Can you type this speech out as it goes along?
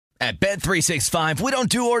At Bet365, we don't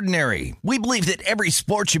do ordinary. We believe that every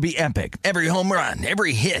sport should be epic. Every home run,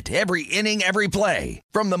 every hit, every inning, every play.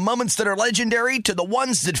 From the moments that are legendary to the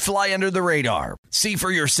ones that fly under the radar. See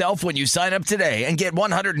for yourself when you sign up today and get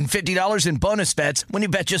 $150 in bonus bets when you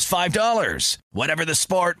bet just $5. Whatever the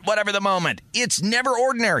sport, whatever the moment, it's never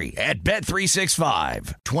ordinary at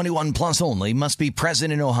Bet365. 21 plus only. Must be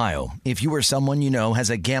present in Ohio. If you or someone you know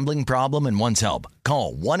has a gambling problem and wants help,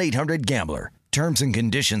 call 1-800-GAMBLER. Terms and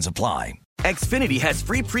conditions apply. Xfinity has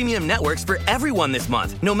free premium networks for everyone this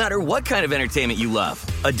month, no matter what kind of entertainment you love.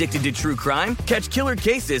 Addicted to true crime? Catch killer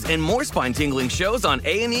cases and more spine-tingling shows on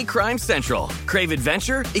A&E Crime Central. Crave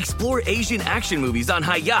adventure? Explore Asian action movies on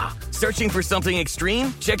Hi-YAH. Searching for something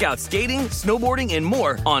extreme? Check out skating, snowboarding, and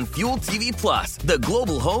more on Fuel TV Plus, the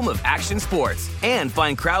global home of action sports. And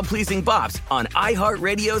find crowd-pleasing bops on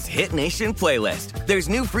iHeartRadio's Hit Nation playlist. There's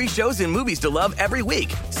new free shows and movies to love every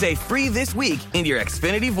week. Say free this week in your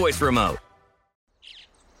Xfinity voice remote.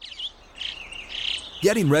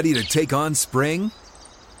 Getting ready to take on spring?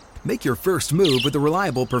 Make your first move with the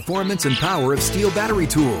reliable performance and power of Steel battery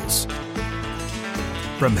tools.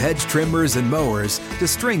 From hedge trimmers and mowers to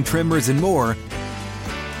string trimmers and more,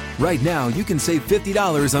 right now you can save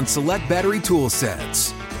 $50 on select battery tool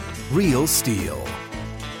sets. Real Steel.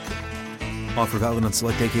 Offer valid on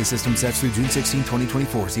select AK system sets through June 16,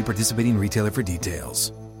 2024. See participating retailer for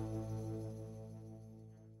details.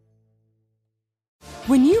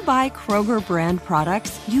 When you buy Kroger brand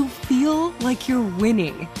products, you feel like you're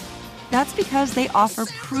winning. That's because they offer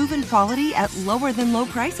proven quality at lower than low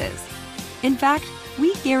prices. In fact,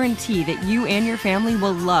 we guarantee that you and your family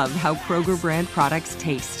will love how Kroger brand products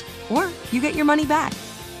taste, or you get your money back.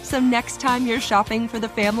 So next time you're shopping for the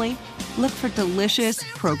family, look for delicious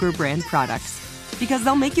Kroger brand products, because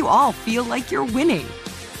they'll make you all feel like you're winning.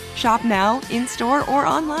 Shop now, in-store, or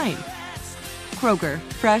online. Kroger,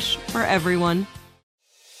 fresh for everyone.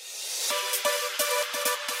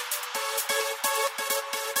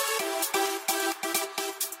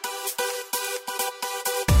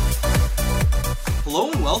 Hello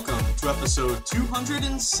and welcome to episode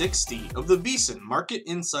 260 of the VSiN Market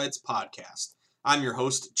Insights Podcast. I'm your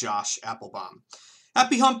host, Josh Applebaum.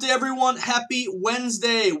 Happy hump day, everyone. Happy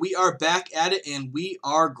Wednesday. We are back at it and we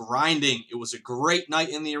are grinding. It was a great night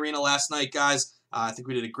in the arena last night, guys. I think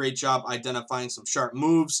we did a great job identifying some sharp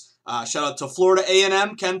moves. Shout out to Florida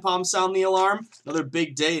A&M. KenPom sound the alarm. Another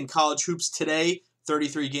big day in college hoops today.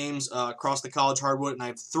 33 games across the college hardwood, and I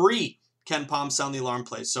have 3 KenPom sound the alarm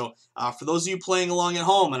plays. So for those of you playing along at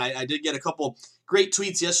home, and I did get a couple great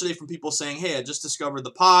tweets yesterday from people saying, hey, I just discovered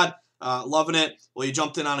the pod, loving it. Well, you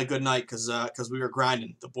jumped in on a good night because we were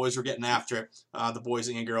grinding. The boys were getting after it, the boys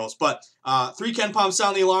and girls. But 3 KenPom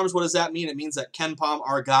sound the alarms. What does that mean? It means that KenPom,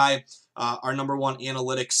 our guy, our number one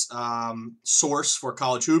analytics source for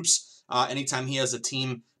college hoops, anytime he has a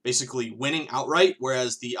team basically winning outright,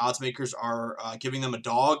 whereas the odds makers are giving them a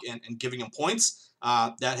dog and giving them points,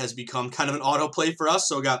 that has become kind of an auto play for us.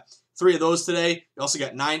 So we got 3 of those today. We also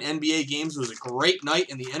got 9 NBA games. It was a great night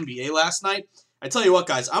in the NBA last night. I tell you what,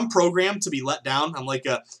 guys, I'm programmed to be let down. I'm like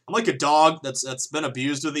a dog that's been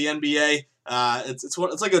abused with the NBA.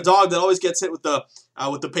 It's like a dog that always gets hit with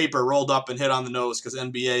the paper rolled up and hit on the nose, because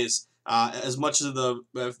NBA is as much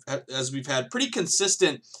as we've had pretty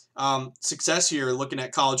consistent success here looking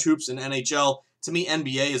at college hoops and NHL. To me,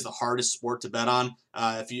 NBA is the hardest sport to bet on.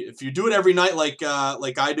 If you do it every night like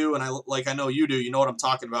I do, and I know you do, you know what I'm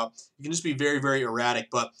talking about. You can just be very, very erratic.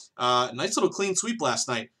 But nice little clean sweep last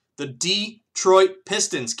night. The Detroit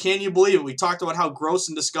Pistons. Can you believe it? We talked about how gross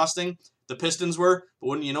and disgusting the Pistons were, but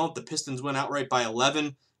wouldn't you know it, the Pistons went outright by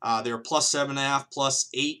 11. They were plus 7.5, plus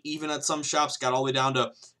 8 even at some shops. Got all the way down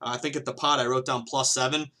to, I think at the pod I wrote down plus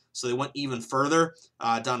 7. So they went even further,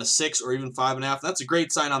 down to 6 or even 5.5. That's a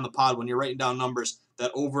great sign on the pod when you're writing down numbers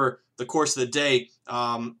that over the course of the day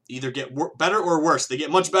either get better or worse. They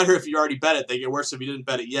get much better if you already bet it. They get worse if you didn't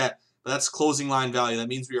bet it yet. But that's closing line value. That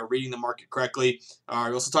means we are reading the market correctly.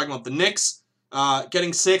 We're also talking about the Knicks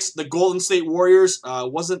getting 6. The Golden State Warriors,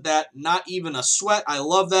 wasn't that not even a sweat? I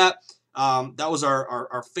love that. That was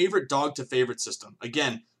our favorite dog to favorite system.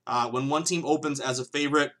 Again, when one team opens as a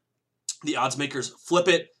favorite, the odds makers flip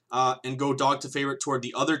it and go dog to favorite toward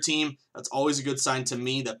the other team. That's always a good sign to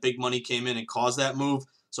me that big money came in and caused that move.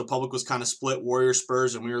 So public was kind of split, Warriors,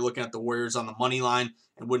 Spurs, and we were looking at the Warriors on the money line.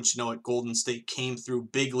 And wouldn't you know it, Golden State came through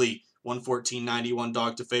bigly, 114.91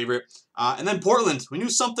 dog to favorite. And then Portland, we knew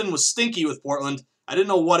something was stinky with Portland. I didn't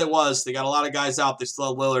know what it was. They got a lot of guys out. They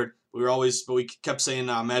still had Lillard. We kept saying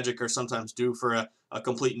Magic are sometimes due for a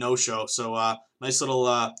complete no-show. So nice little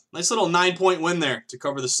 9-point win there to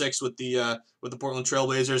cover the 6 with the Portland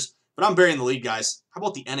Trailblazers. But I'm burying the lead, guys. How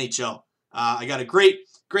about the NHL? I got a great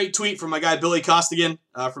tweet from my guy Billy Costigan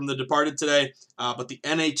from The Departed today. But the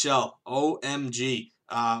NHL, OMG.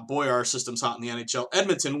 Boy, our system's hot in the NHL.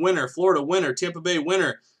 Edmonton, winner. Florida, winner. Tampa Bay,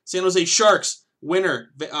 winner. San Jose Sharks,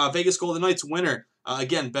 winner. Vegas Golden Knights, winner.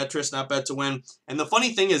 Again, Betris, not bet to win. And the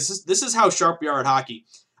funny thing is, this is how sharp we are at hockey.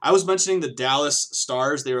 I was mentioning the Dallas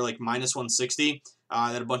Stars. They were like minus 160. They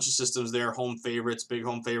had a bunch of systems there, home favorites, big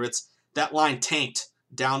home favorites. That line tanked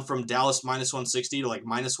down from Dallas minus 160 to like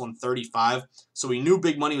minus 135. So we knew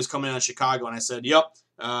big money was coming in on Chicago, and I said, yep,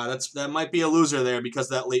 that might be a loser there because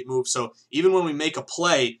of that late move. So even when we make a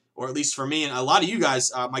play, or at least for me and a lot of you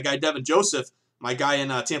guys, my guy Devin Joseph, my guy in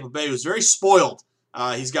Tampa Bay, who's very spoiled.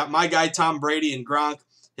 He's got my guy Tom Brady and Gronk.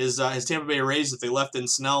 His Tampa Bay Rays, if they left in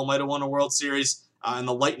Snell, might have won a World Series. And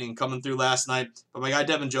the Lightning coming through last night. But my guy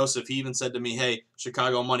Devin Joseph, he even said to me, hey,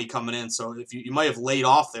 Chicago money coming in. So if you might have laid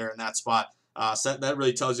off there in that spot. So that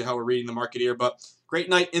really tells you how we're reading the market here. But great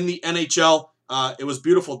night in the NHL. It was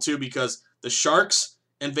beautiful, too, because the Sharks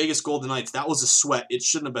and Vegas Golden Knights, that was a sweat. It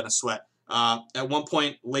shouldn't have been a sweat. At one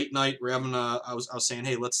point, late night, we're having I was saying,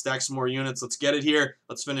 hey, let's stack some more units. Let's get it here.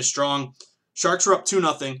 Let's finish strong. Sharks were up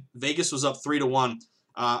 2-0. Vegas was up 3-1.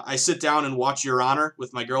 I sit down and watch Your Honor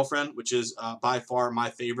with my girlfriend, which is by far my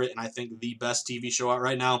favorite and I think the best TV show out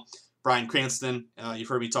right now. Bryan Cranston, you've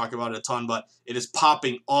heard me talk about it a ton, but it is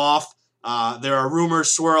popping off. There are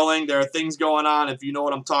rumors swirling. There are things going on. If you know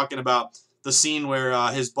what I'm talking about, the scene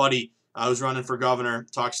where his buddy who's running for governor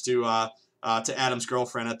talks to Adam's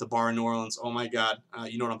girlfriend at the bar in New Orleans. Oh, my God.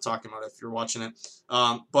 You know what I'm talking about if you're watching it.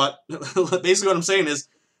 But basically what I'm saying is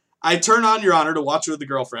I turn on Your Honor to watch it with the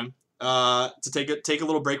girlfriend. To take a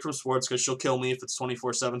little break from sports because she'll kill me if it's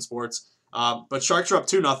 24/7 sports. But Sharks are up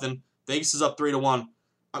 2-0. Vegas is up 3-1.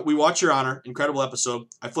 We watch Your Honor, incredible episode.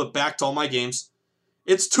 I flip back to all my games.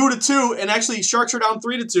 It's 2-2, and actually Sharks are down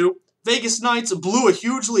 3-2. Vegas Knights blew a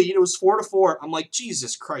huge lead. It was 4-4. I'm like,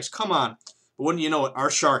 Jesus Christ, come on. But wouldn't you know it, our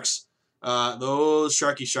Sharks, those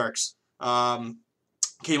Sharky Sharks,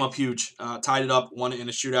 came up huge, tied it up, won it in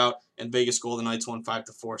a shootout, and Vegas Golden Knights won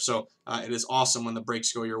 5-4. So it is awesome when the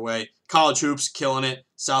breaks go your way. College hoops, killing it.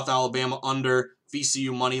 South Alabama under,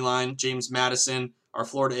 VCU money line, James Madison. Our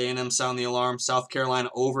Florida A&M sound the alarm. South Carolina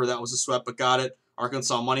over, that was a sweat but got it.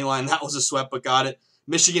 Arkansas money line, that was a sweat but got it.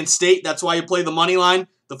 Michigan State, that's why you play the money line.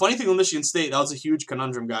 The funny thing with Michigan State, that was a huge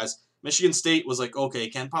conundrum, guys. Michigan State was like, okay,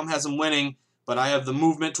 Ken Pom has them winning, but I have the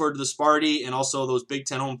movement toward the Sparty, and also those Big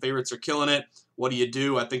Ten home favorites are killing it. What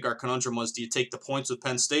do? I think our conundrum was, do you take the points with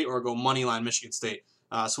Penn State or go money line Michigan State?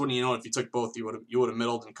 So wouldn't you know, if you took both, you would have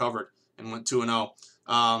middled and covered and went 2-0.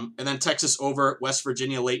 And then Texas over, West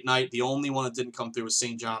Virginia late night. The only one that didn't come through was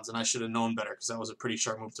St. John's, and I should have known better because that was a pretty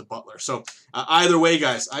sharp move to Butler. So either way,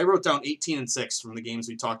 guys, I wrote down 18-6 from the games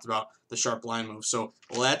we talked about, the sharp line move. So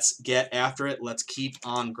let's get after it. Let's keep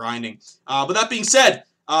on grinding. But that being said,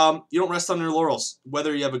 you don't rest on your laurels.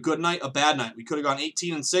 Whether you have a good night, a bad night. We could have gone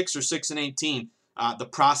 18-6 or 6-18. The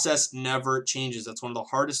process never changes. That's one of the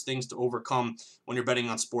hardest things to overcome when you're betting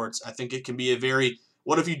on sports. I think it can be a very,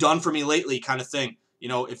 what have you done for me lately kind of thing. You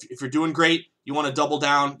know, if you're doing great, you want to double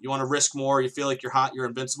down, you want to risk more, you feel like you're hot, you're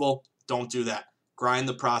invincible, don't do that. Grind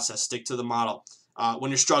the process. Stick to the model. When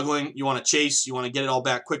you're struggling, you want to chase, you want to get it all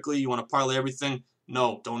back quickly, you want to parlay everything.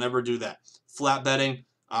 No, don't ever do that. Flat betting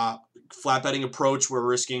approach, we're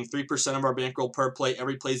risking 3% of our bankroll per play.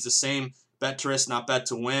 Every play is the same. Bet to risk, not bet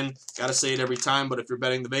to win. Got to say it every time, but if you're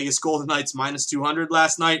betting the Vegas Golden Knights minus 200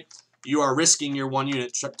 last night, you are risking your 1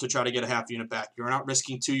 unit to try to get a half unit back. You're not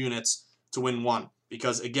risking 2 units to win 1.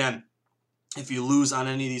 Because, again, if you lose on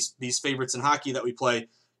any of these favorites in hockey that we play,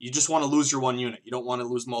 you just want to lose your 1 unit. You don't want to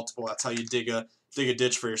lose multiple. That's how you dig a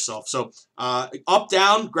ditch for yourself. So up,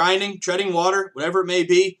 down, grinding, treading water, whatever it may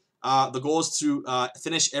be, the goal is to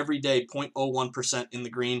finish every day 0.01% in the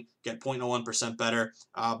green, get 0.01% better.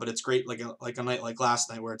 But it's great like a night like last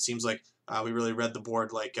night where it seems like we really read the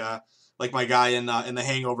board like my guy in The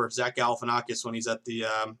Hangover, Zach Galifianakis, when he's at the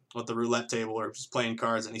roulette table or just playing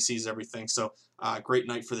cards and he sees everything. So great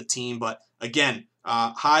night for the team. But again,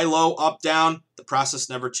 high, low, up, down, the process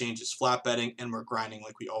never changes. Flat betting, and we're grinding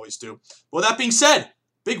like we always do. Well, that being said,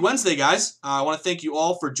 big Wednesday, guys. I want to thank you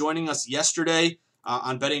all for joining us yesterday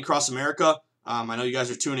on Betting Across America. I know you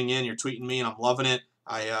guys are tuning in. You're tweeting me, and I'm loving it.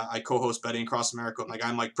 I co-host Betting Across America with my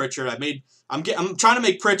guy Mike Pritchard. I'm trying to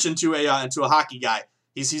make Pritch into a hockey guy.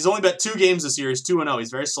 He's only bet 2 games this year. He's 2-0. He's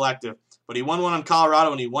very selective. But he won one on Colorado,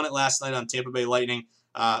 and he won it last night on Tampa Bay Lightning.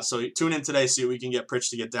 So tune in today, see what we can get Pritch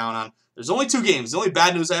to get down on. There's only 2 games. The only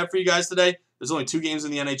bad news I have for you guys today, there's only 2 games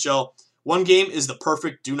in the NHL. One game is the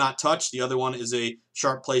perfect do not touch. The other one is a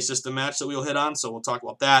sharp play system match that we'll hit on, so we'll talk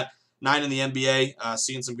about that. 9 in the NBA,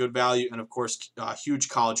 seeing some good value, and of course, huge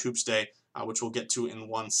college hoops day, which we'll get to in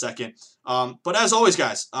 1 second. But as always,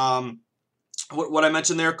 guys, what I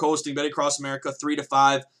mentioned there, co-hosting Bet Across America, 3 to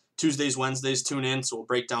 5, Tuesdays, Wednesdays, tune in, so we'll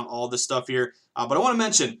break down all this stuff here. But I want to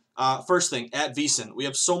mention, first thing, at VSiN, we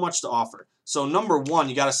have so much to offer. So number one,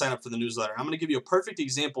 you got to sign up for the newsletter. I'm going to give you a perfect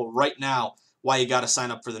example right now why you got to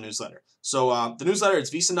sign up for the newsletter. So the newsletter,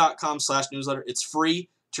 it's vsin.com/newsletter. It's free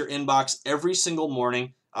to your inbox every single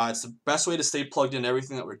morning. It's the best way to stay plugged in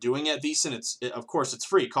everything that we're doing at VSiN. Of course, it's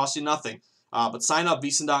free. It costs you nothing. But sign up,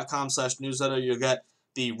 vsin.com/newsletter. You'll get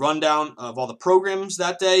the rundown of all the programs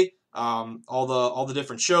that day, all the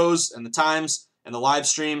different shows and the times and the live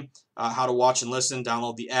stream, how to watch and listen,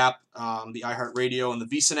 download the app, the iHeartRadio and the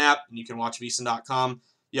VSiN app, and you can watch vsin.com.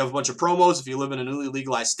 You have a bunch of promos. If you live in a newly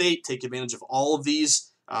legalized state, take advantage of all of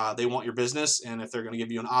these. They want your business, and if they're going to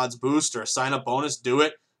give you an odds boost or a sign-up bonus, do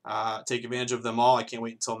it. Take advantage of them all. I can't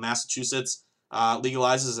wait until Massachusetts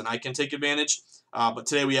legalizes and I can take advantage. But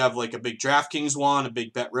today we have like a big DraftKings one, a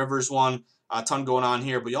big Bet Rivers one, a ton going on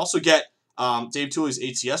here. But you also get Dave Tooley's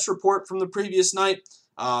ATS report from the previous night.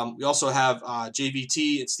 We also have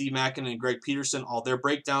JVT and Steve Mackin and Greg Peterson, all their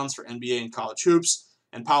breakdowns for NBA and college hoops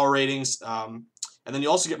and power ratings. And then you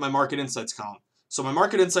also get my Market Insights column. So my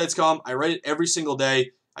Market Insights column, I write it every single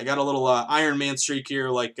day. I got a little Iron Man streak here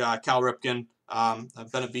like Cal Ripken.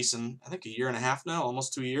 I've been at VSiN, I think, a year and a half now,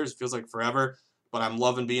 almost 2 years. It feels like forever, but I'm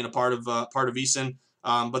loving being a part of VSiN.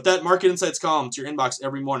 But that Market Insights column to your inbox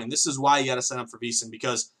every morning. This is why you got to sign up for VSiN,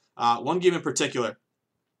 because one game in particular,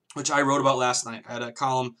 which I wrote about last night, I had a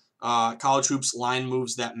column, College Hoops Line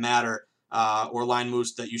Moves That Matter, or Line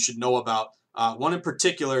Moves That You Should Know About. One in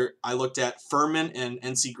particular, I looked at Furman and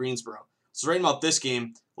NC Greensboro. So writing about this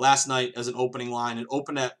game last night as an opening line. It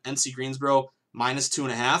opened at NC Greensboro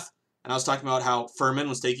 -2.5. And I was talking about how Furman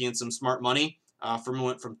was taking in some smart money. Furman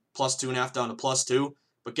went from +2.5 down to +2.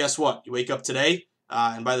 But guess what? You wake up today,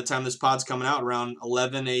 and by the time this pod's coming out around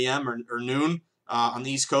 11 a.m. or noon on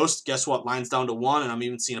the East Coast, guess what? Line's down to 1, and I'm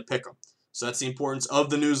even seeing a pick'em. So that's the importance of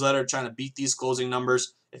the newsletter, trying to beat these closing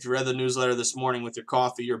numbers. If you read the newsletter this morning with your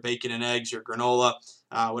coffee, your bacon and eggs, your granola,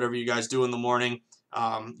 whatever you guys do in the morning,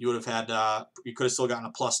 you would have had, you could have still gotten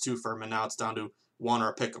a +2 Furman. Now it's down to 1 or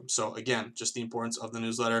a pick'em. So again, just the importance of the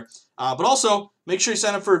newsletter. But also, make sure you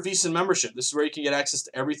sign up for a VSiN membership. This is where you can get access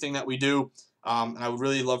to everything that we do. And I would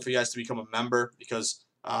really love for you guys to become a member, because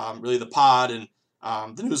really the pod and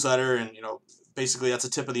the newsletter and, basically that's a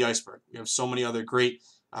tip of the iceberg. We have so many other great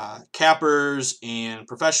cappers and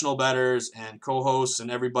professional bettors and co-hosts,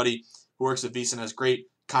 and everybody who works at VSiN has great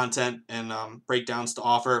content and breakdowns to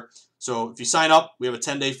offer. So if you sign up, we have a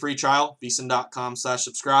 10-day free trial,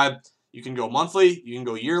 vsin.com/subscribe. You can go monthly, you can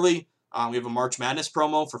go yearly. We have a March Madness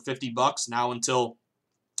promo for $50 now until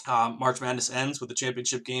March Madness ends with the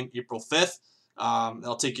championship game April 5th.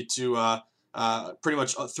 That'll take you to pretty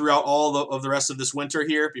much throughout all of the rest of this winter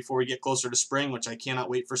here before we get closer to spring, which I cannot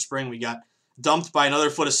wait for spring. We got dumped by another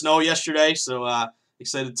foot of snow yesterday, so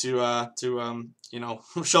excited to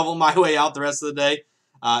shovel my way out the rest of the day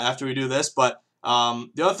after we do this. But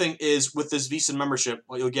the other thing is, with this VSiN membership,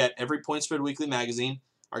 what you'll get every Point Spread Weekly magazine.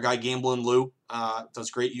 Our guy Gamblin' Lou does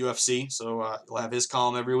great UFC, so you'll have his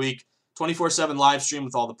column every week. 24/7 live stream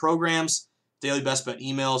with all the programs. Daily best bet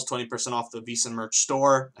emails, 20% off the VSiN merch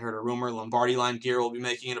store. I heard a rumor Lombardi line gear will be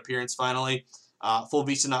making an appearance finally. Full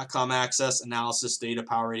VSiN.com access, analysis, data,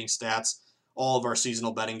 power rating, stats, all of our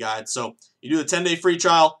seasonal betting guides. So you do the 10-day free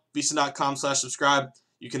trial, VSiN.com/subscribe.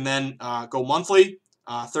 You can then go monthly,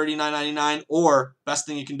 $39.99, or best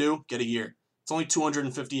thing you can do, get a year. It's only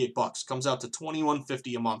 $258. Comes out to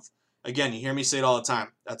 $21.50 a month. Again, you hear me say it all the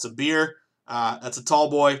time. That's a beer. That's a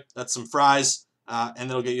tall boy. That's some fries. And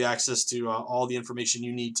it'll get you access to all the information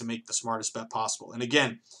you need to make the smartest bet possible. And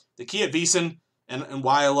again, the key at VSiN and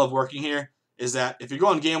why I love working here is that if you go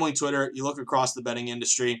on gambling Twitter, you look across the betting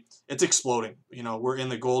industry, it's exploding. We're in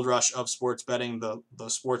the gold rush of sports betting, the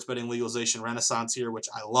sports betting legalization renaissance here, which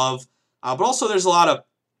I love. But also there's a lot of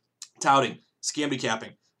touting, scamby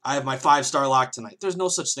capping. I have my 5-star lock tonight. There's no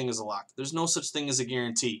such thing as a lock. There's no such thing as a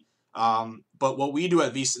guarantee. But what we do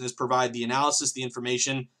at VSiN is provide the analysis, the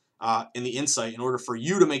information, and the insight in order for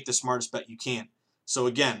you to make the smartest bet you can. So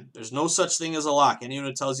again, there's no such thing as a lock. Anyone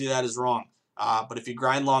who tells you that is wrong. But if you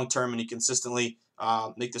grind long term and you consistently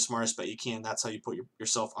make the smartest bet you can, that's how you put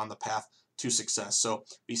yourself on the path to success. So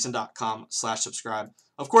vsin.com/subscribe.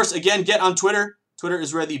 Of course, again, get on Twitter. Twitter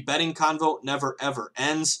is where the betting convo never ever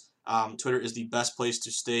ends. Twitter is the best place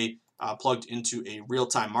to stay plugged into a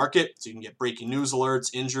real-time market, so you can get breaking news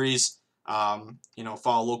alerts, injuries,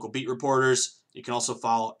 follow local beat reporters. You can also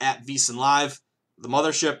follow at VSiN Live, The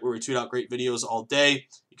Mothership, where we tweet out great videos all day.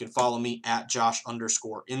 You can follow me at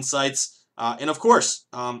Josh_insights. And of course,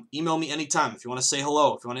 email me anytime if you want to say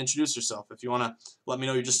hello, if you want to introduce yourself, if you want to let me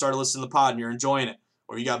know you just started listening to the pod and you're enjoying it,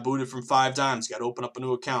 or you got booted from 5 times, you got to open up a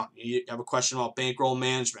new account, you have a question about bankroll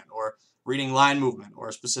management or reading line movement or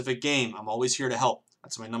a specific game. I'm always here to help.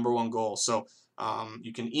 That's my number one goal. So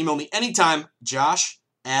you can email me anytime,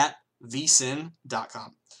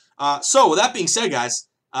 josh@vsin.com. So with that being said, guys,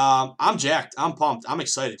 I'm jacked. I'm pumped. I'm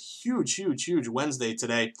excited. Huge Wednesday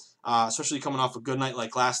today, especially coming off a good night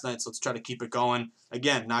like last night. So let's try to keep it going.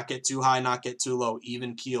 Again, not get too high, not get too low.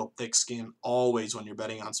 Even keel, thick skin, always when you're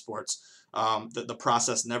betting on sports. The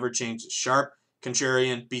process never changes. Sharp,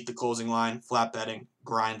 contrarian, beat the closing line, flat betting,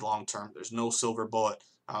 grind long term. There's no silver bullet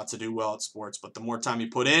to do well at sports. But the more time you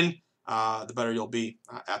put in, the better you'll be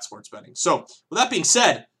at sports betting. So with that being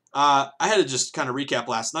said, I had to just kind of recap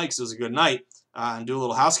last night because it was a good night and do a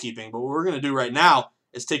little housekeeping. But what we're going to do right now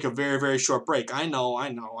is take a very short break. I know.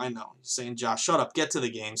 You're saying, Josh, shut up. Get to the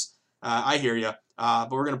games. I hear you.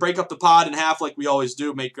 But we're going to break up the pod in half like we always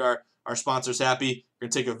do, make our sponsors happy. We're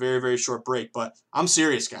going to take a very short break. But I'm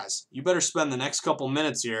serious, guys. You better spend the next couple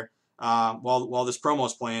minutes here while this promo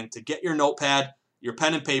is playing to get your notepad, your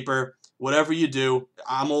pen and paper, whatever you do.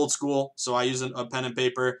 I'm old school, so I use a pen and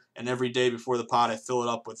paper, and every day before the pod, I fill it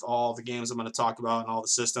up with all the games I'm going to talk about and all the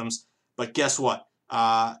systems. But guess what?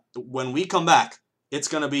 When we come back, it's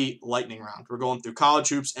going to be lightning round. We're going through college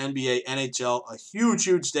hoops, NBA, NHL, a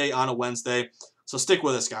huge day on a Wednesday. So stick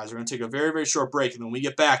with us, guys. We're going to take a very short break, and then when we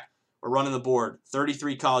get back, we're running the board.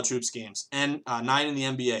 33 college hoops games, and 9 in the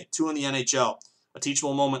NBA, 2 in the NHL. A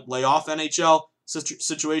teachable moment, lay off NHL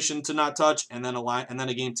situation to not touch, and then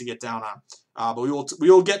a game to get down on. But we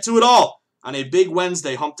will get to it all on a big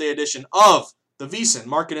Wednesday Hump Day edition of the VSiN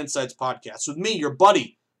Market Insights podcast with me, your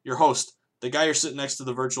buddy, your host, the guy you're sitting next to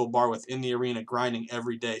the virtual bar with in the arena, grinding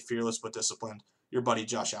every day, fearless but disciplined, your buddy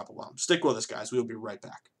Josh Applebaum. Stick with us, guys. We'll be right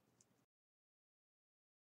back.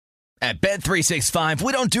 At Bet365,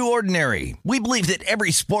 we don't do ordinary. We believe that every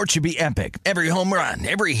sport should be epic. Every home run,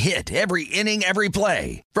 every hit, every inning, every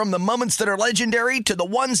play. From the moments that are legendary to the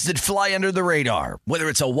ones that fly under the radar. Whether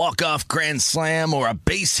it's a walk-off grand slam or a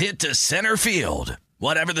base hit to center field.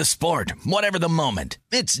 Whatever the sport, whatever the moment.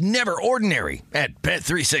 It's never ordinary at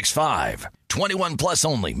Bet365. 21 plus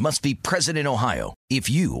only. Must be present in Ohio. If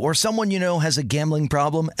you or someone you know has a gambling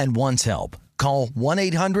problem and wants help, call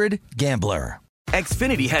 1-800-GAMBLER.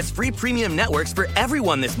 Xfinity has free premium networks for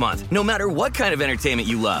everyone this month, no matter what kind of entertainment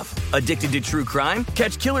you love. Addicted to true crime?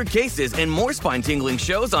 Catch killer cases and more spine-tingling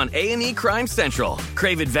shows on A&E Crime Central.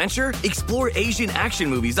 Crave adventure? Explore Asian action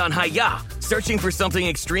movies on Hi-YAH. Searching for something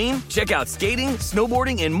extreme? Check out skating,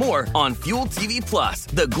 snowboarding, and more on Fuel TV Plus,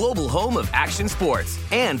 the global home of action sports.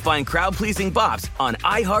 And find crowd-pleasing bops on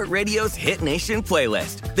iHeartRadio's Hit Nation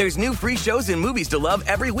playlist. There's new free shows and movies to love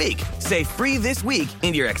every week. Say free this week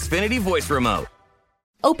in your Xfinity voice remote.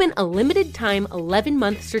 Open a limited-time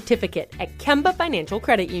 11-month certificate at Kemba Financial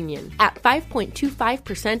Credit Union. At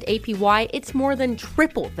 5.25% APY, it's more than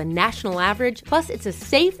triple the national average, plus it's a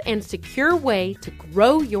safe and secure way to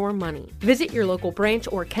grow your money. Visit your local branch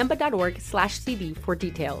or kemba.org/cd for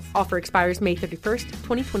details. Offer expires May 31st,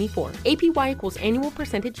 2024. APY equals annual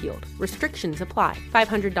percentage yield. Restrictions apply.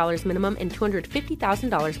 $500 minimum and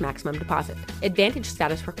 $250,000 maximum deposit. Advantage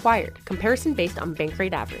status required. Comparison based on bank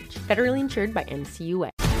rate average. Federally insured by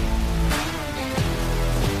NCUA.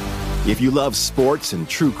 If you love sports and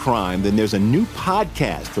true crime, then there's a new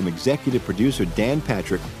podcast from executive producer Dan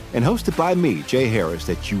Patrick and hosted by me, Jay Harris,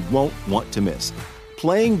 that you won't want to miss.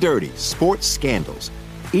 Playing Dirty: Sports Scandals.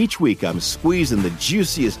 Each week, I'm squeezing the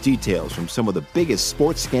juiciest details from some of the biggest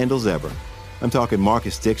sports scandals ever. I'm talking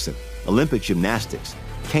Marcus Dixon, Olympic gymnastics,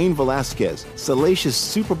 Cain Velasquez, salacious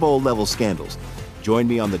Super Bowl-level scandals. Join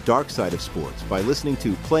me on the dark side of sports by listening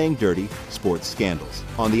to Playing Dirty: Sports Scandals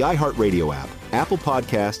on the iHeartRadio app, Apple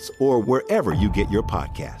Podcasts, or wherever you get your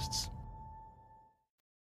podcasts.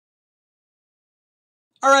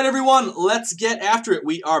 All right, everyone, let's get after it.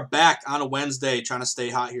 We are back on a Wednesday, trying to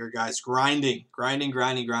stay hot here, guys. Grinding.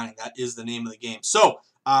 That is the name of the game. So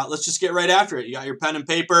let's just get right after it. You got your pen and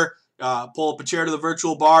paper. Pull up a chair to the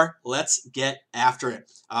virtual bar. Let's get after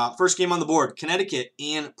it. First game on the board, Connecticut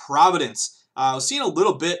and Providence. I was seeing a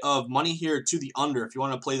little bit of money here to the under if you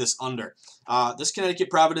want to play this under. This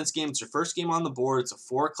Connecticut-Providence game, it's your first game on the board. It's a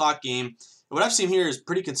 4 o'clock game. And what I've seen here is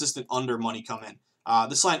pretty consistent under money come in.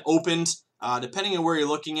 This line opened, depending on where you're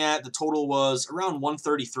looking at, the total was around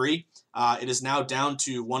 133. It is now down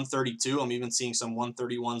to 132. I'm even seeing some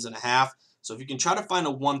 131s and a half. So if you can try to find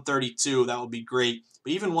a 132, that would be great.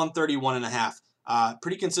 But even 131 and a half,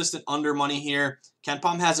 Pretty consistent under money here.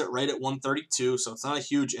 KenPom has it right at 132, so it's not a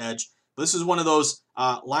huge edge. But this is one of those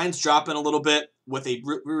lines dropping a little bit with a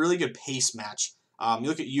really good pace match. You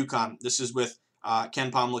look at UConn. This is with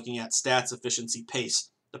KenPom looking at stats, efficiency, pace.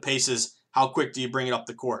 The pace is how quick do you bring it up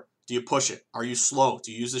the court? Do you push it? Are you slow?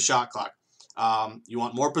 Do you use the shot clock? You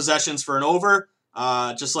want more possessions for an over,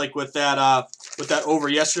 just like with that over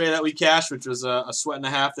yesterday that we cashed, which was a sweat and a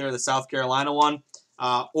half there, the South Carolina one.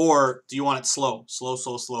 Or do you want it slow?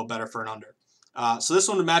 Slow, better for an under. So this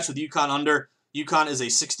one would match with UConn under. UConn is a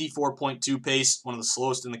 64.2 pace, one of the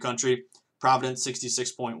slowest in the country. Providence,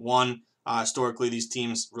 66.1. Historically, these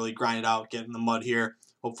teams really grind it out, get in the mud here.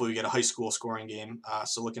 Hopefully we get a high school scoring game.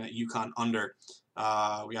 So looking at UConn under,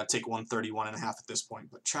 we got to take 131.5 at this point,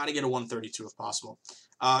 but try to get a 132 if possible.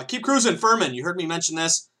 Keep cruising. Furman, you heard me mention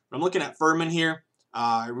this, but I'm looking at Furman here.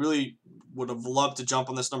 I really would have loved to jump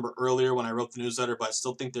on this number earlier when I wrote the newsletter, but I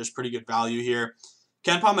still think there's pretty good value here.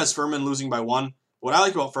 KenPom has Furman losing by 1. What I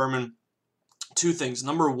like about Furman, 2 things.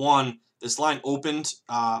 Number 1, this line opened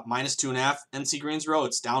minus 2.5 NC Greensboro.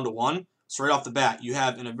 It's down to 1. So right off the bat, you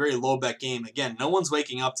have in a very low bet game. Again, no one's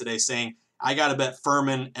waking up today saying, I got to bet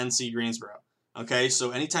Furman NC Greensboro. Okay,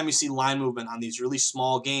 so anytime you see line movement on these really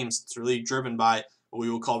small games, it's really driven by what we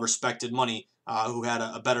would call respected money, who had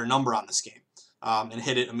a better number on this game. And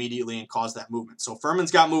hit it immediately and caused that movement. So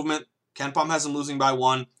Furman's got movement. KenPom has them losing by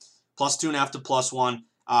 1, plus 2.5 to plus 1.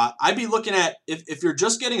 I'd be looking at, if you're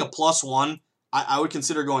just getting a plus 1, I would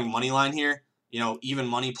consider going money line here. Even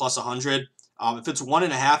money plus 100. If it's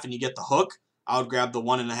 1.5 and you get the hook, I would grab the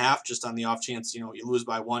 1.5 just on the off chance, you lose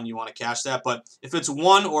by 1, you want to cash that. But if it's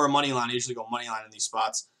 1 or a money line, I usually go money line in these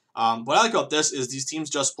spots. What I like about this is these teams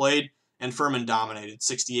just played and Furman dominated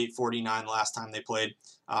 68-49 last time they played.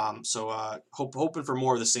 Hoping for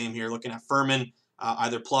more of the same here. Looking at Furman,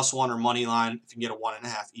 either plus 1 or money line. If you can get a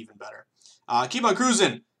 1.5, even better. Keep on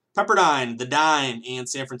cruising. Pepperdine, the Dime, and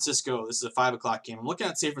San Francisco. This is a 5 o'clock game. I'm looking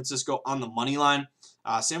at San Francisco on the money line.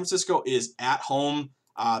 San Francisco is at home.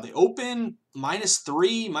 They open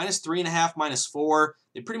 -3, -3.5, -4.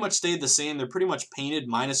 They pretty much stayed the same. They're pretty much painted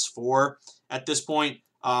 -4 at this point.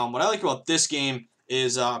 What I like about this game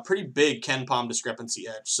is a pretty big KenPom discrepancy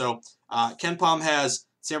edge. So KenPom has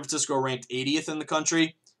San Francisco ranked 80th in the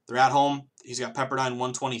country. They're at home. He's got Pepperdine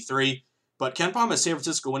 123. But KenPom has San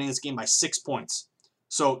Francisco winning this game by 6 points.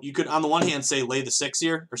 So you could, on the one hand, say lay the 6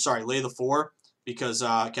 here, lay the 4, because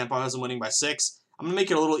KenPom has them winning by 6. I'm going to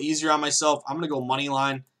make it a little easier on myself. I'm going to go money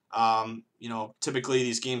line. Typically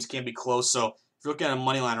these games can be close. So if you're looking at a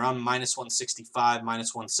money line around -165,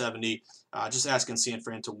 -170, just asking San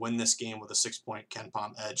Fran to win this game with a 6-point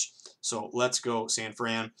KenPom edge. So let's go San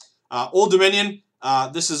Fran. Old Dominion,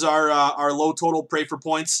 this is our low total, pray for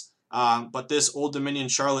points. But this Old Dominion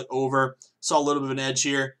Charlotte over, saw a little bit of an edge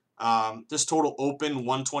here. This total opened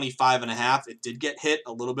 125.5. It did get hit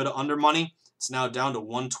a little bit of under money. It's now down to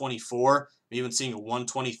 124. I'm even seeing a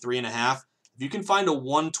 123.5. If you can find a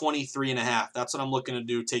 123.5, that's what I'm looking to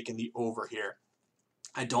do, taking the over here.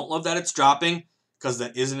 I don't love that it's dropping, because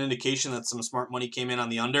that is an indication that some smart money came in on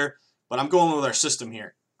the under, but I'm going with our system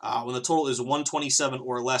here. When the total is 127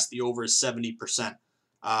 or less, the over is 70%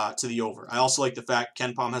 to the over. I also like the fact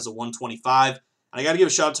KenPom has a 125. And I got to give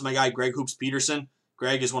a shout out to my guy, Greg Hoops Peterson.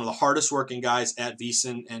 Greg is one of the hardest working guys at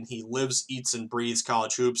VSiN, and he lives, eats, and breathes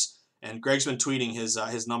college hoops. And Greg's been tweeting his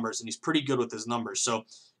numbers, and he's pretty good with his numbers. So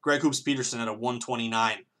Greg Hoops Peterson had a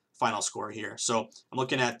 129 final score here. So I'm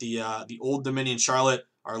looking at the Old Dominion Charlotte,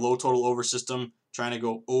 our low total over system, trying to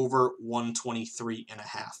go over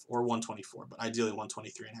 123.5 or 124, but ideally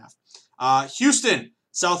 123.5. Houston,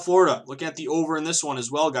 South Florida, looking at the over in this one as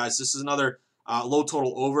well, guys. This is another low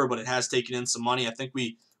total over, but it has taken in some money. I think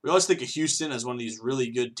we always think of Houston as one of these really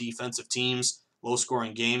good defensive teams,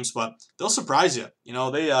 low-scoring games, but they'll surprise you.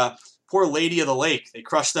 They poor Lady of the Lake. They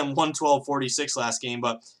crushed them 112-46 last game,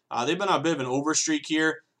 but they've been on a bit of an over streak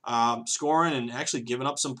here, scoring and actually giving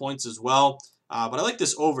up some points as well. But I like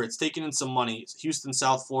this over. It's taking in some money. Houston,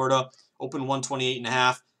 South Florida, open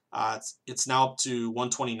 128.5. It's now up to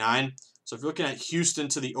 129. So if you're looking at Houston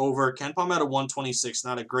to the over, KenPom at a 126,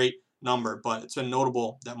 not a great number, but it's been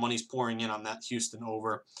notable that money's pouring in on that Houston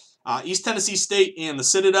over. East Tennessee State and the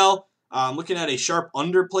Citadel. I'm looking at a sharp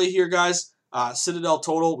underplay here, guys. Citadel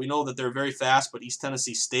total, we know that they're very fast, but East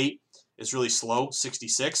Tennessee State is really slow,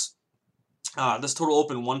 66. This total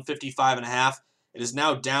opened 155.5. It is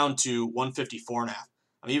now down to 154.5.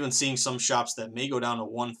 I'm even seeing some shops that may go down to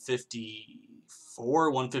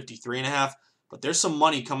 154, 153.5. But there's some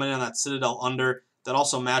money coming in on that Citadel under that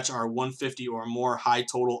also match our 150 or more high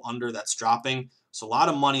total under that's dropping. So a lot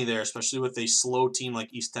of money there, especially with a slow team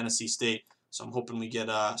like East Tennessee State. So I'm hoping we get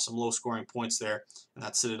some low-scoring points there, and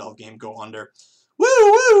that Citadel game go under. Woo,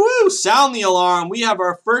 woo, woo! Sound the alarm. We have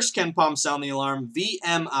our first KenPom sound the alarm,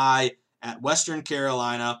 VMI at Western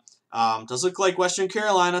Carolina. Does look like Western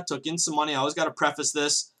Carolina took in some money. I always got to preface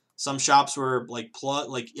this. Some shops were like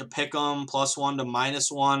you pick them +1 to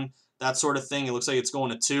 -1, that sort of thing. It looks like it's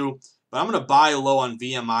going to 2. But I'm going to buy low on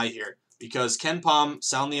VMI here because KenPom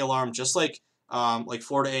sound the alarm just like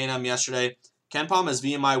Florida A&M yesterday. KenPom has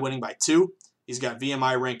VMI winning by 2. He's got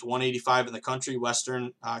VMI ranked 185 in the country,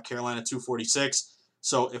 Western Carolina 246.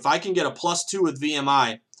 So if I can get a +2 with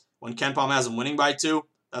VMI when KenPom has him winning by 2,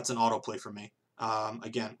 that's an auto play for me.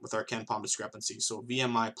 Again, with our KenPom discrepancy. So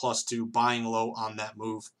VMI +2, buying low on that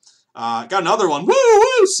move. Got another one. Woo,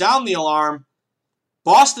 woo, sound the alarm.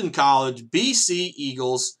 Boston College, BC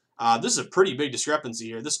Eagles. This is a pretty big discrepancy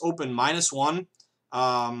here. This opened -1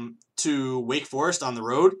 to Wake Forest on the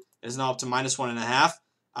road. It is now up to -1.5.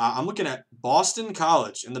 I'm looking at Boston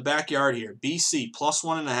College in the backyard here. BC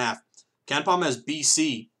 +1.5. KenPom has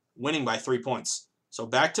BC winning by 3 points. So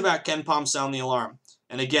back-to-back KenPom sound the alarm.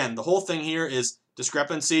 And again, the whole thing here is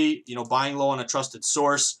discrepancy, buying low on a trusted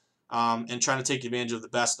source, and trying to take advantage of the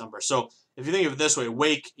best number. So if you think of it this way,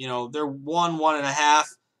 Wake, they're 1.5.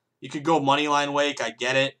 You could go moneyline Wake, I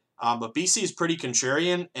get it. But BC is pretty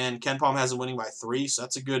contrarian, and KenPom has them winning by 3, so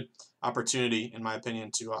that's a good opportunity, in my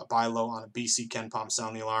opinion, to buy low on a BC KenPom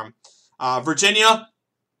sound the alarm. Virginia,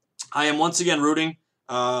 I am once again rooting.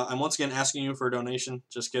 I'm once again asking you for a donation.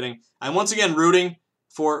 Just kidding. I'm once again rooting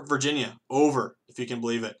for Virginia over, if you can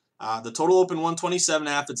believe it. The total open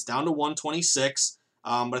 127.5. It's down to 126.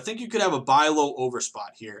 But I think you could have a buy low over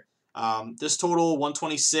spot here. This total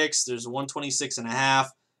 126. There's a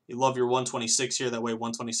 126.5. You love your 126 here. That way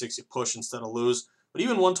 126 you push instead of lose. But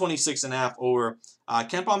even 126.5 over.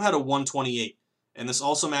 KenPom had a 128. And this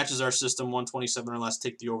also matches our system, 127 or less.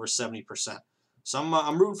 Take the over 70%. So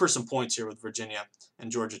I'm rooting for some points here with Virginia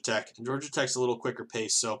and Georgia Tech. And Georgia Tech's a little quicker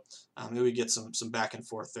pace, so maybe we get some back and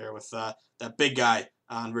forth there with that big guy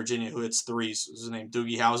on Virginia who hits threes. What's his name?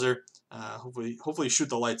 Doogie Howser. Hopefully shoot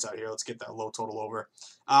the lights out here. Let's get that low total over.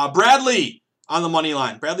 Bradley on the money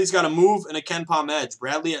line. Bradley's got a move and a KenPom edge.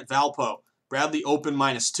 Bradley at Valpo. Bradley open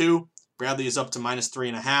 -2. Bradley is up to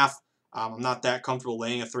 -3.5. I'm not that comfortable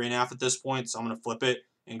laying a 3.5 at this point, so I'm going to flip it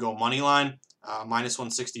and go money line.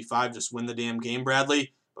 -165, just win the damn game,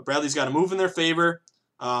 Bradley. But Bradley's got a move in their favor.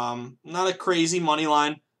 Not a crazy money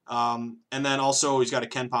line. And then also he's got a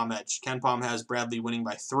KenPom edge. KenPom has Bradley winning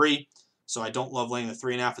by 3. So I don't love laying the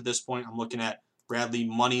 3.5 at this point. I'm looking at Bradley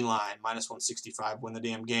money line, -165, win the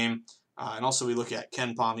damn game. And also we look at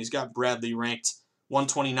KenPom. He's got Bradley ranked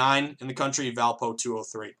 129 in the country, Valpo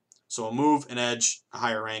 203. So a move, an edge, a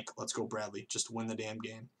higher rank. Let's go Bradley. Just win the damn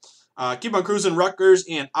game. Keep on cruising. Rutgers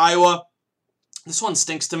and Iowa. This one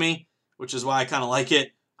stinks to me, which is why I kind of like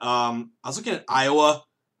it. I was looking at Iowa.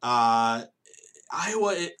 Iowa,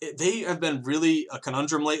 they have been really a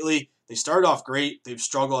conundrum lately. They started off great. They've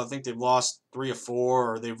struggled. I think they've lost 3 of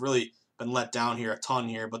 4, or they've really been let down here a ton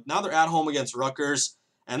here. But now they're at home against Rutgers.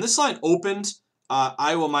 And this line opened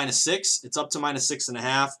Iowa -6. It's up to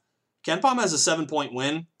 -6.5. KenPom has a 7-point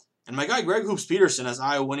win. And my guy Greg Hoops Peterson has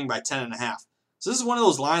Iowa winning by 10.5. So this is one of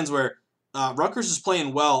those lines where Rutgers is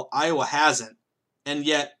playing well. Iowa hasn't. And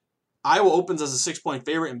yet, Iowa opens as a 6-point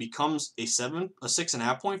favorite and becomes a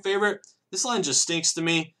 6.5-point favorite. This line just stinks to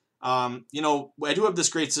me. I do have this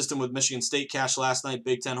great system with Michigan State cash last night.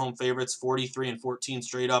 Big Ten home favorites, 43 and 14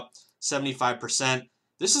 straight up, 75%.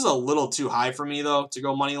 This is a little too high for me, though, to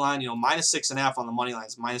go money line. -6.5 on the money line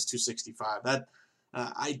is -265. That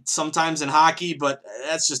I sometimes in hockey, but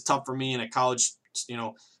that's just tough for me in a college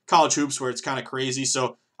hoops where it's kind of crazy.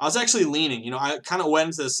 So I was actually leaning. I kind of went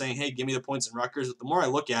into this saying, hey, give me the points in Rutgers. But the more I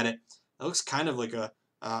look at it, it looks kind of like a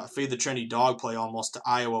fade the trendy dog play almost to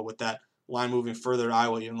Iowa with that line moving further to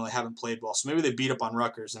Iowa, even though they haven't played well. So maybe they beat up on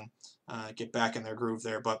Rutgers and get back in their groove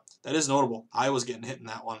there. But that is notable. Iowa's getting hit in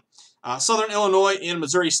that one. Southern Illinois and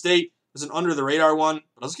Missouri State was an under-the-radar one.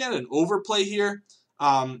 But I was getting an overplay here.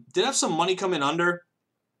 Did have some money come in under.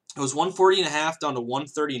 It was 140.5 down to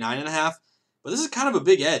 139.5. But this is kind of a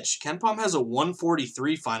big edge. KenPom has a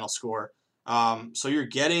 143 final score. So you're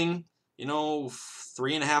getting,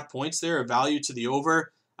 3.5 points there, a value to the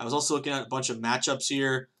over. I was also looking at a bunch of matchups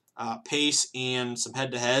here, pace and some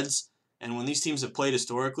head-to-heads. And when these teams have played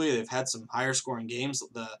historically, they've had some higher scoring games.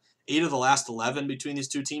 The 8 of the last 11 between these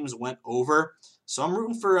two teams went over. So I'm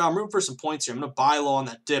rooting for some points here. I'm going to buy low on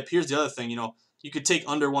that dip. Here's the other thing, you could take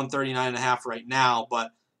under 139.5 right now,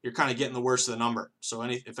 but you're kind of getting the worst of the number. So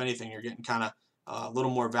if anything, you're getting kind of a little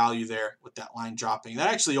more value there with that line dropping.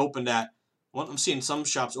 That actually opened at I'm seeing some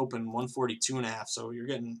shops open 142.5, so you're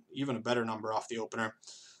getting even a better number off the opener.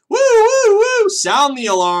 Woo, woo, woo! Sound the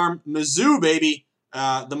alarm. Mizzou, baby.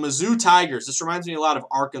 The Mizzou Tigers. This reminds me a lot of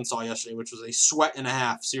Arkansas yesterday, which was a sweat and a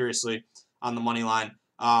half, seriously, on the money line.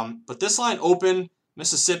 But this line opened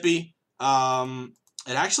Mississippi.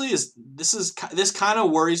 It actually is. This kind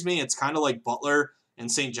of worries me. It's kind of like Butler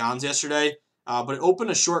and St. John's yesterday. But it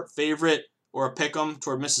opened a short favorite or a pick'em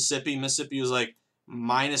toward Mississippi. Mississippi was like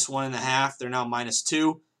 -1.5. They're now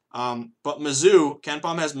 -2. But Mizzou,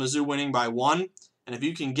 KenPom has Mizzou winning by 1. And if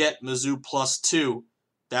you can get Mizzou +2,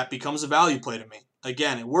 that becomes a value play to me.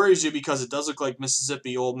 Again, it worries you because it does look like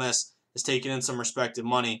Mississippi Ole Miss is taking in some respected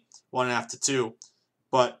money, 1.5 to 2.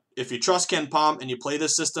 But if you trust KenPom and you play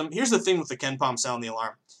this system, here's the thing with the KenPom sound the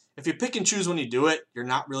alarm. If you pick and choose when you do it, you're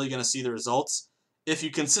not really going to see the results. If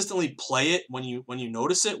you consistently play it when you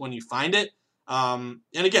notice it, when you find it, and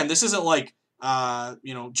again, this isn't like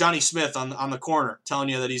Johnny Smith on the corner telling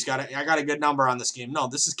you that I got a good number on this game. No,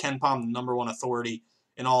 this is KenPom, the number one authority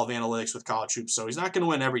in all of analytics with college hoops. So he's not going to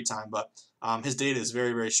win every time, but his data is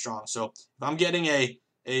very, very strong. So if I'm getting a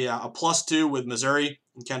 +2 with Missouri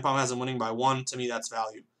and KenPom has them winning by 1, to me that's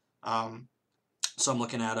value. So I'm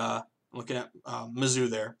looking at Mizzou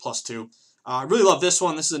there, +2. I really love this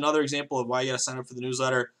one. This is another example of why you got to sign up for the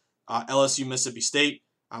newsletter. LSU, Mississippi State.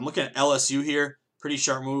 I'm looking at LSU here. Pretty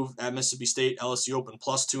sharp move at Mississippi State. LSU open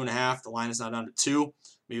 +2.5. The line is now down to 2.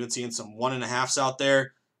 I'm even seeing some 1.5s out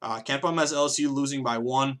there. KenPom has LSU losing by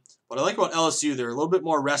 1. What I like about LSU, they're a little bit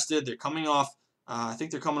more rested. They're coming off, I think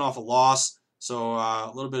they're coming off a loss. So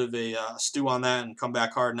a little bit of a stew on that and come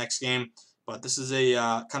back hard next game. But this is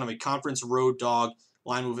a kind of a conference road dog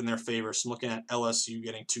line move in their favor. So I'm looking at LSU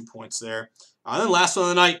getting 2 points there. And then last one of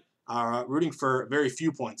the night, rooting for very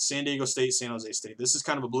few points. San Diego State, San Jose State. This is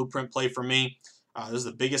kind of a blueprint play for me. This is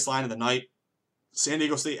the biggest line of the night. San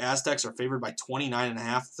Diego State Aztecs are favored by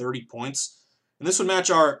 29.5, 30 points. And this would match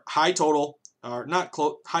our high total, or not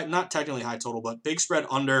technically high total, but big spread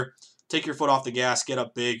under. Take your foot off the gas, get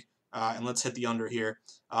up big, and let's hit the under here.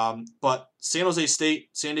 But San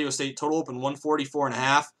Diego State, total open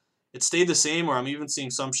 144.5. It stayed the same, or I'm even seeing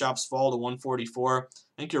some shops fall to 144.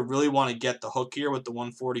 I think you really want to get the hook here with the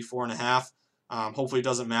 144.5. Hopefully it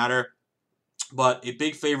doesn't matter. But a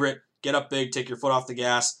big favorite, get up big, take your foot off the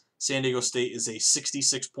gas. San Diego State is a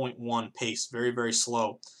 66.1 pace, very, very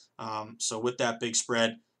slow. So with that big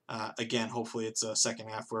spread, again, hopefully it's a second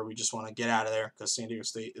half where we just want to get out of there because San Diego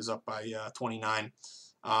State is up by 29.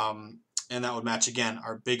 And that would match, again,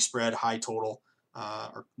 our big spread, high total.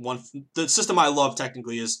 The system I love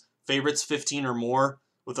technically is favorites 15 or more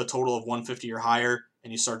with a total of 150 or higher,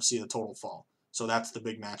 and you start to see the total fall. So that's the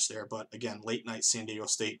big match there. But again, late night San Diego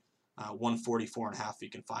State, 144.5 if you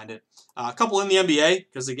can find it. A couple in the NBA,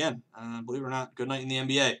 because again, believe it or not, good night in the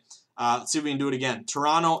NBA. Let's see if we can do it again.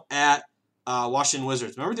 Toronto at Washington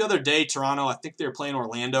Wizards. Remember the other day, Toronto, I think they were playing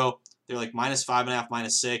Orlando. They were like -5.5,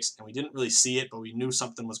 -6, and we didn't really see it, but we knew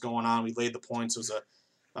something was going on. We laid the points. It was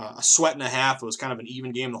a sweat and a half. It was kind of an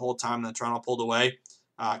even game the whole time, and then Toronto pulled away.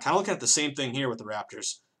 Kind of looking at the same thing here with the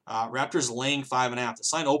Raptors. Raptors laying 5.5. The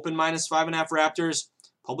line open -5.5 Raptors.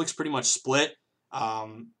 Public's pretty much split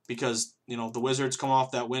because the Wizards come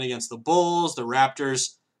off that win against the Bulls. The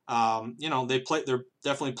Raptors, they're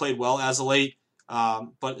definitely played well as of late.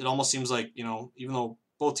 But it almost seems like even though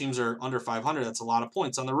both teams are under 500, that's a lot of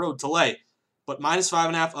points on the road to lay. But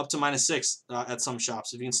 -5.5 up to -6 at some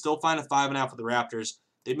shops. If you can still find a 5.5 with the Raptors,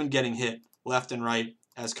 they've been getting hit left and right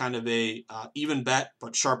as kind of a even bet,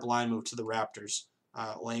 but sharp line move to the Raptors,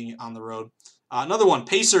 laying it on the road. Another one,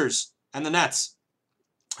 Pacers and the Nets.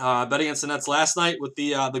 Bet against the Nets last night with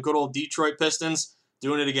the good old Detroit Pistons,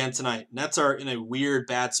 doing it again tonight. Nets are in a weird,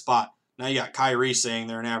 bad spot. Now you got Kyrie saying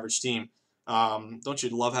they're an average team. Don't you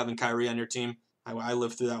love having Kyrie on your team? I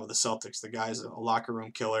lived through that with the Celtics. The guy's a locker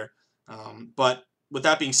room killer. But with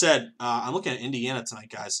that being said, I'm looking at Indiana tonight,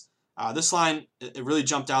 guys. This line, it really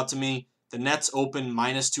jumped out to me. The Nets open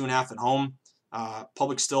 -2.5 at home.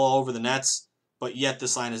 Public still all over the Nets, but yet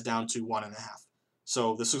this line is down to 1.5.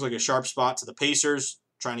 So this looks like a sharp spot to the Pacers,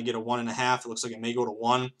 trying to get a 1.5. It looks like it may go to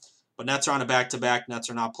 1. But Nets are on a back-to-back. Nets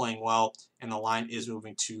are not playing well, and the line is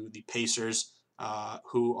moving to the Pacers,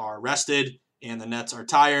 who are rested, and the Nets are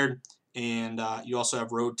tired. And you also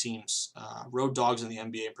have road teams, road dogs in the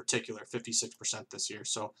NBA in particular, 56% this year.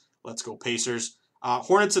 So let's go Pacers.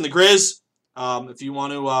 Hornets and the Grizz. If you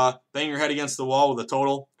want to bang your head against the wall with a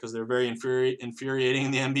total, because they're very infuriating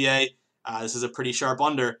in the NBA, this is a pretty sharp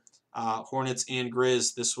under. Hornets and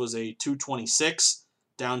Grizz, this was a 226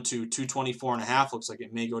 down to 224.5. Looks like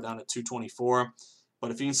it may go down to 224.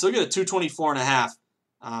 But if you can still get a 224.5,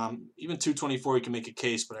 Even 224, you can make a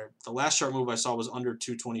case, but the last sharp move I saw was under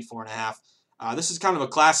 224.5. This is kind of a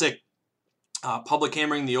classic public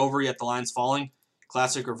hammering the over, yet the line's falling.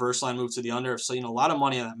 Classic reverse line move to the under. I've seen a lot of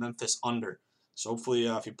money on that Memphis under. So hopefully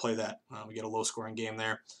if you play that, we get a low-scoring game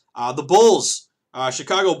there. The Bulls,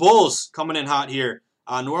 Chicago Bulls coming in hot here.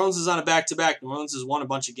 New Orleans is on a back-to-back. New Orleans has won a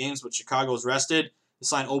bunch of games, but Chicago's rested.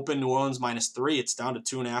 This line open New Orleans -3. It's down to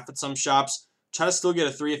 2.5 at some shops. Try to still get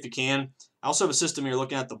a 3 if you can. I also have a system here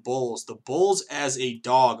looking at the Bulls. The Bulls as a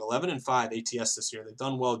dog, 11-5 ATS this year. They've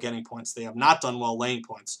done well getting points. They have not done well laying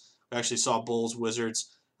points. We actually saw Bulls Wizards.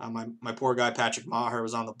 My poor guy Patrick Maher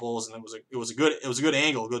was on the Bulls, and it was a good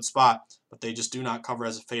angle, a good spot, but they just do not cover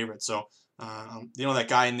as a favorite. So that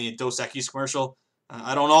guy in the Dos Equis commercial.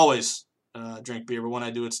 I don't always drink beer, but when I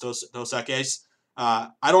do, it's Dos Equis. I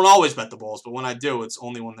don't always bet the Bulls, but when I do, it's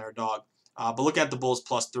only when they're a dog. But look at the Bulls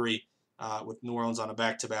 +3 with New Orleans on a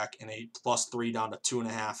back-to-back and a +3 down to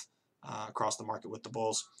 2.5 across the market with the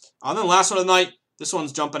Bulls. And then the last one of the night, this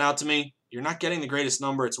one's jumping out to me. You're not getting the greatest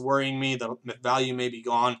number. It's worrying me. The value may be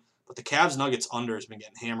gone, but the Cavs Nuggets under has been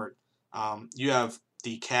getting hammered. You have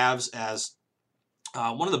the Cavs as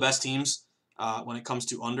one of the best teams when it comes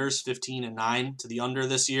to unders, 15-9 to the under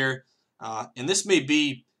this year. And this may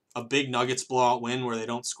be a big Nuggets blowout win where they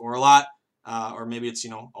don't score a lot, or maybe it's a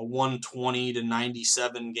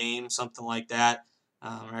 120-97 game, something like that.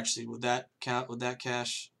 Or actually, would that count? Would that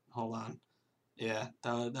cash? Hold on. Yeah,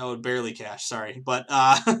 that would barely cash. Sorry, but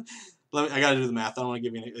I got to do the math. I don't want to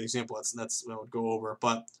give you an example. That's what I would go over.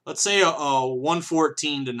 But let's say a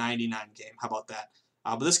 114-99 game. How about that?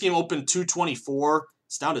 But this game opened 224.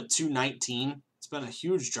 It's down to 219. It's been a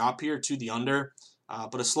huge drop here to the under.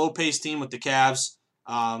 But a slow-paced team with the Cavs.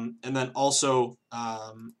 And then also,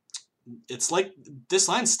 it's like this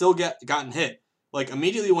line's still gotten hit. Like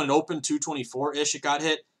immediately when it opened 224-ish, it got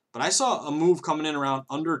hit. But I saw a move coming in around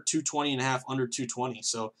under 220.5, under 220.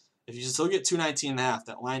 So if you still get 219.5,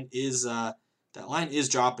 that line is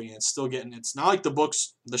dropping. It's still getting. It's not like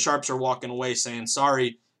the sharps are walking away saying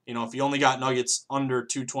sorry. If you only got Nuggets under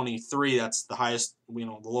 223, that's the highest.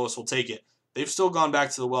 The lowest will take it. They've still gone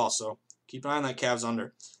back to the well. So keep an eye on that Cavs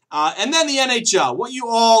under. And then the NHL, what you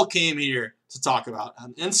all came here to talk about.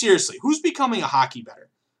 And seriously, who's becoming a hockey bettor?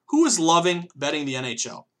 Who is loving betting the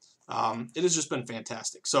NHL? It has just been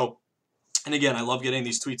fantastic. So, and again, I love getting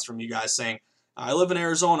these tweets from you guys saying, I live in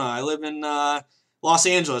Arizona, I live in Los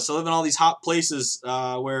Angeles, I live in all these hot places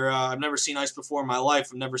where I've never seen ice before in my life,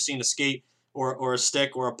 I've never seen a skate or a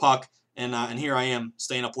stick or a puck, and here I am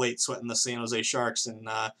staying up late sweating the San Jose Sharks and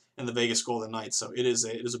the Vegas Golden Knights. So it is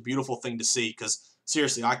a beautiful thing to see because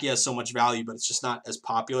seriously, hockey has so much value, but it's just not as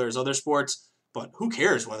popular as other sports. But who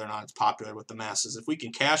cares whether or not it's popular with the masses? If we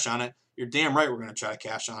can cash on it, you're damn right we're going to try to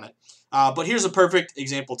cash on it. But here's a perfect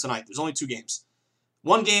example tonight. There's only 2 games.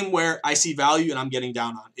 One game where I see value and I'm getting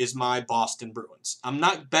down on is my Boston Bruins. I'm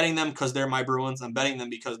not betting them because they're my Bruins. I'm betting them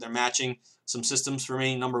because they're matching some systems for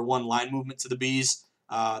me. Number 1, line movement to the Bees.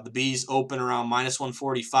 The Bees open around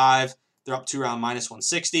 -145. They're up to around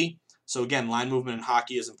 -160. So again, line movement in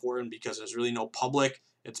hockey is important because there's really no public.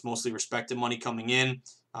 It's mostly respected money coming in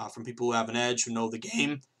from people who have an edge, who know the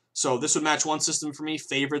game. So this would match one system for me,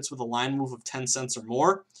 favorites with a line move of 10 cents or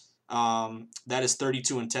more. That is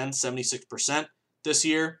 32-10, 76% this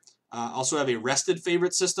year. Also have a rested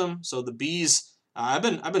favorite system. So the Bees, I've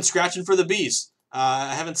been scratching for the Bees.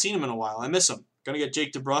 I haven't seen them in a while. I miss them. Going to get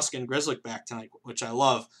Jake DeBrusk and Grzelcyk back tonight, which I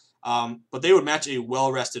love. But they would match a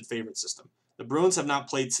well-rested favorite system. The Bruins have not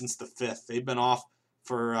played since the 5th. They've been off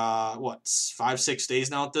for, 5-6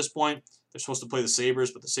 days now at this point. They're supposed to play the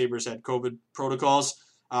Sabres, but the Sabres had COVID protocols.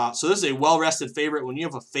 So this is a well-rested favorite. When you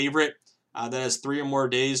have a favorite that has 3 or more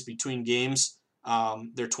days between games,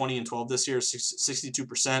 they're 20-12 this year,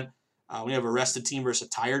 62%. When you have a rested team versus a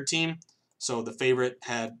tired team, so the favorite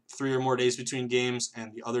had 3 or more days between games,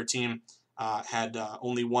 and the other team had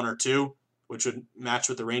only 1 or 2, which would match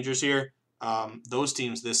with the Rangers here. Those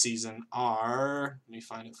teams this season are, let me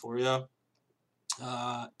find it for you,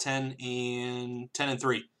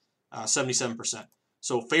 10-3, 77%.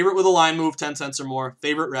 So favorite with a line move, 10 cents or more.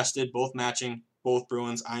 Favorite rested, both matching, both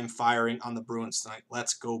Bruins. I'm firing on the Bruins tonight.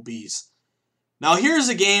 Let's go Bees. Now here's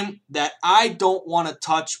a game that I don't want to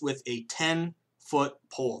touch with a 10-foot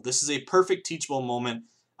pole. This is a perfect teachable moment.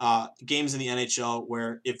 Games in the NHL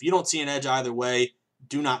where if you don't see an edge either way,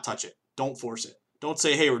 do not touch it. Don't force it. Don't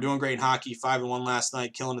say, hey, we're doing great in hockey, 5-1 last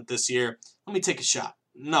night, killing it this year. Let me take a shot.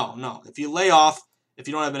 No. If you lay off, if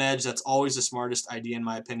you don't have an edge, that's always the smartest idea in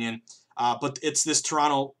my opinion. But it's this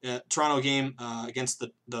Toronto game against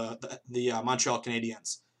the Montreal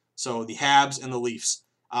Canadiens. So the Habs and the Leafs.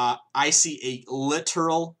 I see a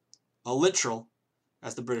literal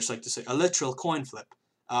as the British like to say, a literal coin flip.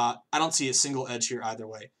 I don't see a single edge here either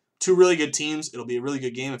way. Two really good teams. It'll be a really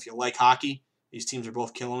good game if you like hockey. These teams are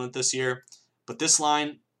both killing it this year. But this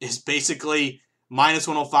line is basically minus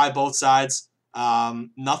 105 both sides.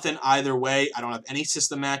 Nothing either way. I don't have any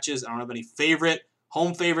system matches. I don't have any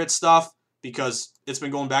home favorite stuff because it's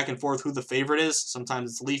been going back and forth who the favorite is.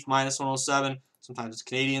 Sometimes it's Leaf minus 107. Sometimes it's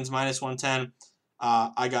Canadians minus 110.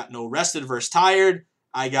 I got no rested versus tired.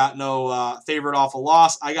 I got no favorite off a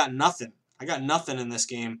loss. I got nothing. In this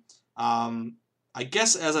game. I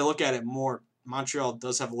guess as I look at it more, Montreal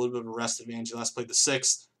does have a little bit of a rest advantage. Last played the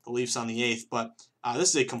 6th, the Leafs on the 8th, but this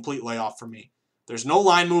is a complete layoff for me. There's no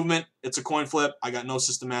line movement. It's a coin flip. I got no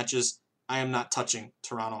system matches. I am not touching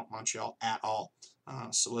Toronto, Montreal at all.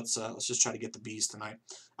 So let's just try to get the bees tonight.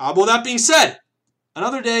 But with that being said,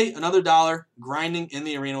 another day, another dollar, grinding in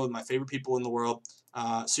the arena with my favorite people in the world.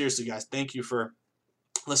 Seriously, guys, thank you for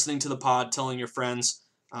listening to the pod, telling your friends.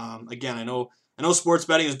 Again, I know sports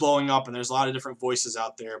betting is blowing up, and there's a lot of different voices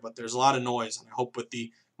out there, but there's a lot of noise. And I hope with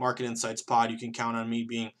the Market Insights pod, you can count on me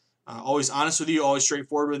being always honest with you, always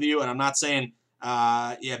straightforward with you. And I'm not saying,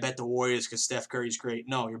 bet the Warriors because Steph Curry's great.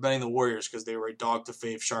 No, you're betting the Warriors because they were a dog to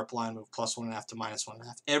fave, sharp line move, plus 1.5 to minus 1.5.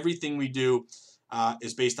 Everything we do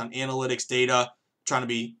is based on analytics, data. Trying to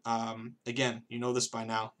be, again, you know this by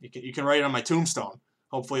now. You can write it on my tombstone,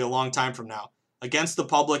 hopefully a long time from now. Against the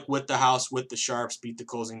public, with the house, with the sharps, beat the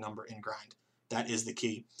closing number in grind. That is the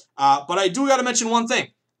key. But I do got to mention one thing.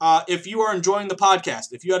 If you are enjoying the podcast,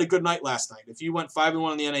 if you had a good night last night, if you went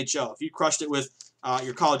 5-1 in the NHL, if you crushed it with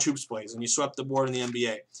your college hoops plays and you swept the board in the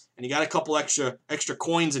NBA, and you got a couple extra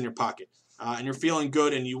coins in your pocket, and you're feeling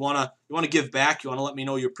good, and you wanna give back, you wanna let me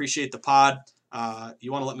know you appreciate the pod,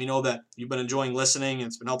 you wanna let me know that you've been enjoying listening and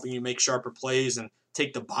it's been helping you make sharper plays and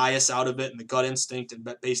take the bias out of it and the gut instinct and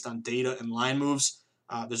bet based on data and line moves.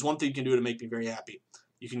 There's one thing you can do to make me very happy.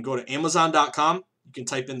 You can go to Amazon.com. You can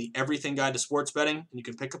type in the Everything Guide to Sports Betting, and you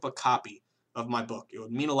can pick up a copy of my book. It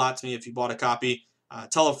would mean a lot to me if you bought a copy.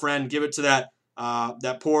 Tell a friend, give it to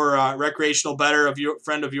that poor recreational bettor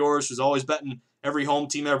friend of yours who's always betting every home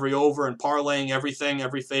team, every over, and parlaying everything,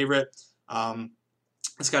 every favorite.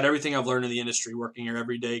 It's got everything I've learned in the industry, working here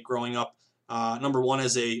every day, growing up. Number one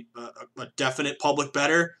as a definite public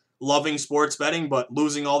bettor, loving sports betting, but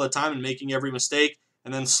losing all the time and making every mistake.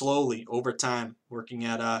 And then slowly, over time, working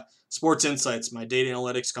at Sports Insights, my data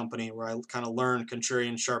analytics company, where I kind of learned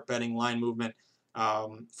contrarian sharp betting, line movement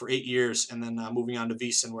for 8 years, and then moving on to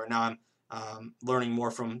VSiN, where now I'm learning more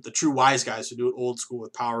from the true wise guys who do it old school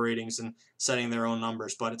with power ratings and setting their own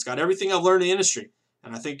numbers. But it's got everything I've learned in the industry,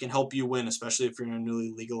 and I think can help you win, especially if you're in a newly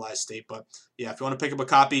legalized state. But yeah, if you want to pick up a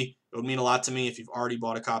copy, it would mean a lot to me if you've already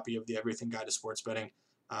bought a copy of the Everything Guide to Sports Betting.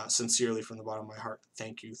 Sincerely, from the bottom of my heart,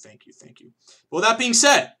 thank you. But with that being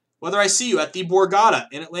said, whether I see you at the Borgata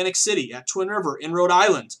in Atlantic City, at Twin River in Rhode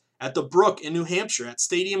Island, at the Brook in New Hampshire, at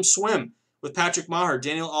Stadium Swim with Patrick Maher,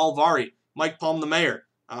 Daniel Alvari, Mike Palm the Mayor,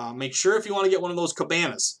 make sure if you want to get one of those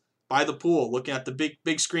cabanas by the pool, looking at the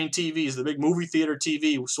big screen TVs, the big movie theater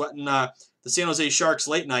TV, sweating the San Jose Sharks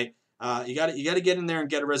late night, you got to get in there and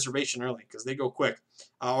get a reservation early because they go quick.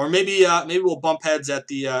 Or maybe we'll bump heads at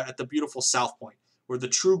the beautiful South Point, where the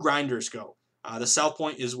true grinders go. The South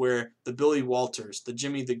Point is where the Billy Walters, the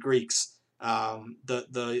Jimmy the Greeks,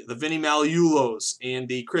 the Vinny Magliulos, and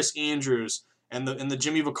the Chris Andrews, and the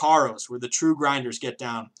Jimmy Vaccaros, where the true grinders get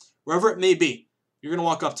down. Wherever it may be, you're going to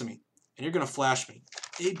walk up to me, and you're going to flash me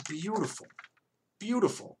a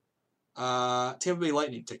beautiful Tampa Bay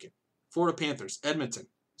Lightning ticket, Florida Panthers, Edmonton,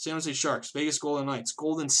 San Jose Sharks, Vegas Golden Knights,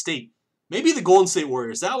 Golden State, maybe the Golden State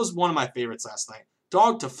Warriors. That was one of my favorites last night.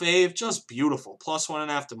 Dog to fave, just beautiful. Plus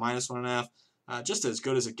 1.5 to minus 1.5. Just as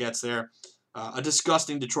good as it gets there. A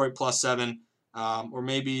disgusting Detroit plus 7. Or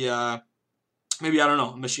maybe I don't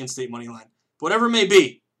know, Michigan State money line. But whatever it may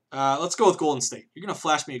be, let's go with Golden State. You're going to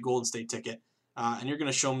flash me a Golden State ticket. And you're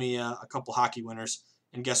going to show me a couple hockey winners.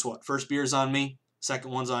 And guess what? First beer's on me.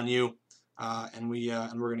 Second one's on you. And we're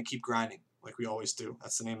going to keep grinding like we always do.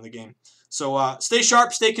 That's the name of the game. So stay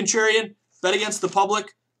sharp, stay contrarian, bet against the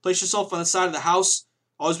public. Place yourself on the side of the house.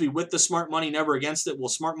 Always be with the smart money, never against it. Will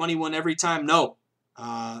smart money win every time? No.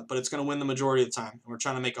 But it's going to win the majority of the time. And we're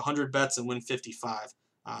trying to make 100 bets and win 55.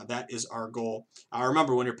 That is our goal.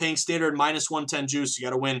 Remember, when you're paying standard minus 110 juice, you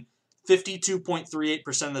got to win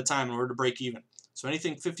 52.38% of the time in order to break even. So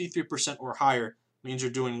anything 53% or higher means you're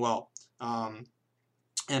doing well. And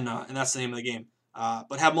that's the name of the game.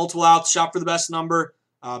 But have multiple outs, shop for the best number,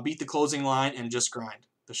 beat the closing line, and just grind.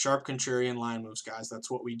 The sharp contrarian line moves, guys. That's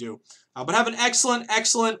what we do. But have an excellent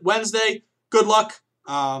Wednesday. Good luck.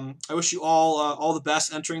 I wish you all the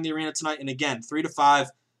best entering the arena tonight. And again, 3 to 5,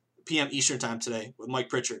 p.m. Eastern time today with Mike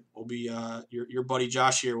Pritchard. We'll be your buddy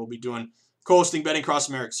Josh here will be doing co-hosting Betting Across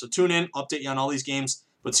America. So tune in, update you on all these games.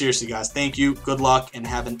 But seriously, guys, thank you, good luck, and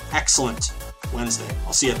have an excellent Wednesday.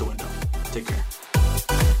 I'll see you at the window. Take care.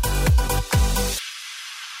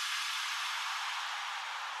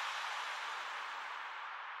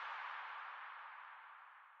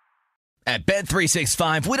 At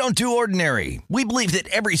Bet365, we don't do ordinary. We believe that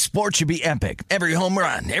every sport should be epic. Every home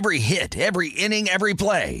run, every hit, every inning, every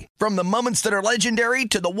play. From the moments that are legendary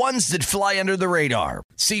to the ones that fly under the radar.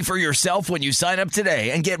 See for yourself when you sign up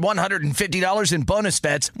today and get $150 in bonus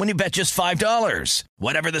bets when you bet just $5.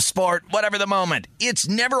 Whatever the sport, whatever the moment, it's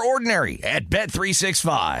never ordinary at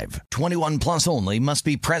Bet365. 21 plus only. Must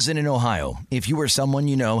be present in Ohio. If you or someone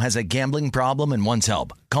you know has a gambling problem and wants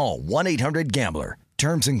help, call 1-800-GAMBLER.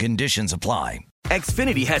 Terms and conditions apply.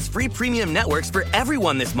 Xfinity has free premium networks for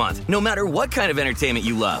everyone this month, no matter what kind of entertainment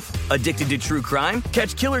you love. Addicted to true crime?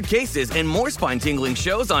 Catch killer cases and more spine-tingling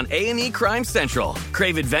shows on A&E Crime Central.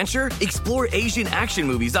 Crave adventure? Explore Asian action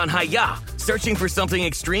movies on Hi-YAH. Searching for something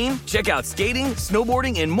extreme? Check out skating,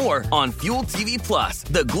 snowboarding, and more on Fuel TV Plus,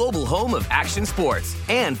 the global home of action sports.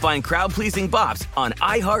 And find crowd-pleasing bops on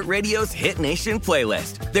iHeartRadio's Hit Nation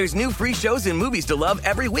playlist. There's new free shows and movies to love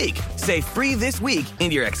every week. Say free this week in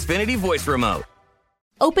your Xfinity voice remote.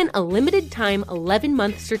 Open a limited-time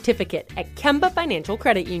 11-month certificate at Kemba Financial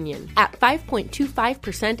Credit Union. At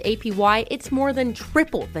 5.25% APY, it's more than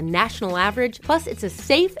triple the national average, plus it's a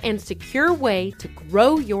safe and secure way to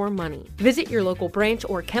grow your money. Visit your local branch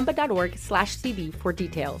or kemba.org/cb for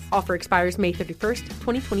details. Offer expires May 31st,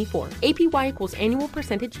 2024. APY equals annual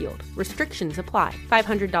percentage yield. Restrictions apply.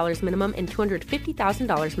 $500 minimum and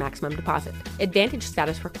 $250,000 maximum deposit. Advantage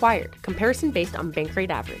status required. Comparison based on bank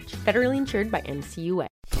rate average. Federally insured by NCUA.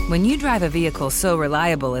 When you drive a vehicle so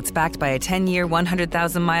reliable it's backed by a 10-year,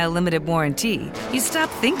 100,000-mile limited warranty, you stop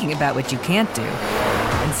thinking about what you can't do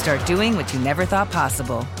and start doing what you never thought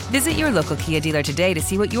possible. Visit your local Kia dealer today to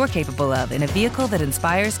see what you're capable of in a vehicle that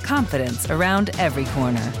inspires confidence around every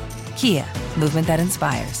corner. Kia, movement that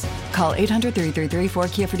inspires. Call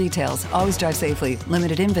 800-333-4KIA for details. Always drive safely.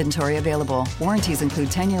 Limited inventory available. Warranties include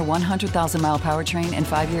 10-year, 100,000-mile powertrain and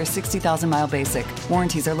 5-year, 60,000-mile basic.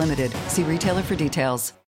 Warranties are limited. See retailer for details.